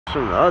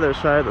From the other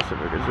side, let's see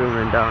if we can zoom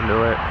in down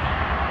to it.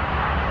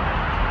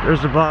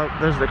 There's the ball.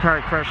 There's the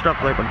car crushed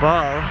up like a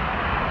ball.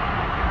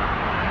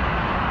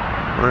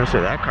 I want to see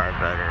that car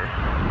better.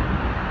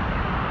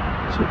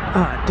 So,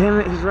 damn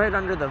it, he's right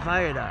under the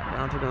viaduct. I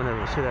don't think I'm gonna be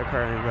able to see that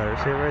car any better.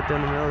 See it right there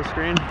in the middle of the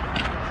screen?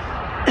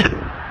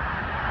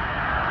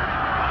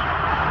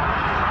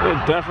 It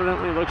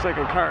definitely looks like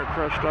a car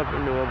crushed up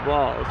into a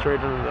ball. It's right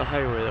under the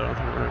highway. I don't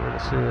think we're gonna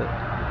see it.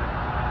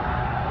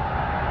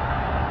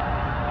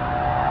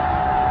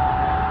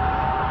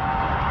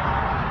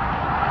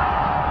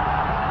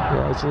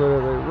 Yeah, it's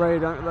literally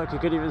right on. Look, you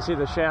could even see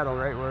the shadow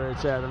right where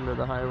it's at under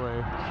the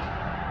highway.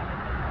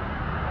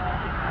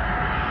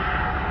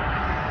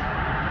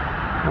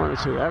 I want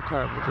to see that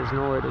car, but there's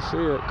no way to see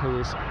it because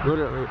it's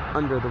literally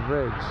under the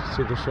bridge.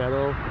 See the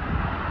shadow?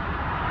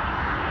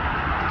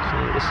 There's no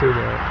way to see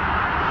that.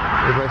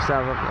 Maybe I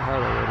stop up the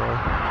highway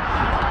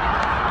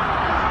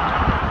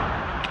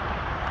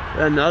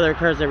though. And the other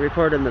cars I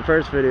recorded in the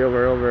first video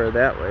were over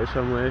that way,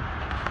 some way.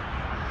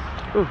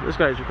 Ooh, this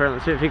guy's recording.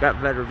 Let's see if he got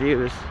better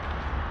views.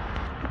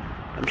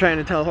 I'm trying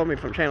to tell homie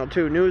from Channel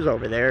 2 News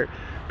over there.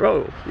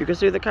 Bro, you can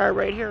see the car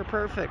right here,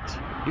 perfect.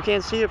 You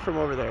can't see it from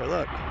over there,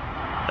 look.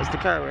 That's the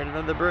car right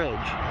under the bridge.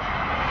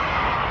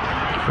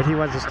 But he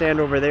wants to stand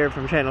over there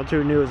from Channel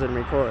 2 News and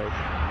record.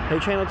 Hey,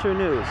 Channel 2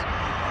 News,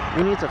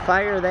 you need to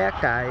fire that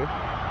guy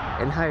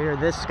and hire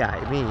this guy,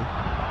 me.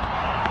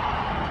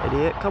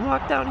 Idiot, come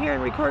walk down here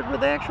and record where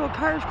the actual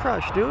car's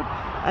crushed, dude.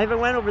 I even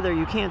went over there,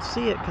 you can't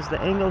see it because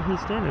the angle he's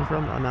standing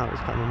from, oh, now he's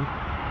coming.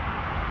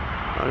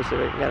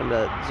 Honestly, I got him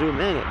to zoom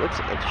in. It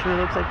sure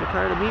looks like the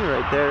car to me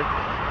right there.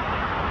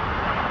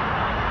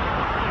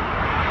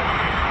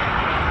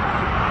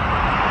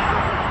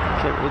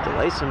 Can't read the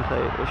license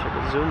plate. Wish I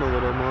could zoom a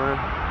little more.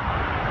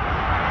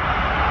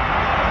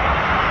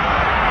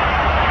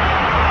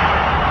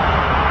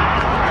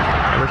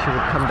 I wish he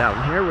would come down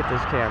here with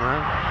this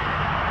camera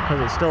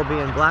because it's still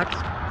being blocked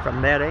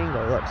from that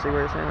angle. Look, see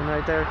where he's standing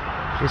right there?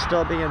 He's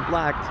still being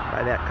blocked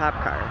by that cop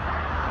car.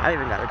 I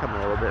even got to come a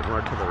little bit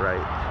more to the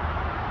right.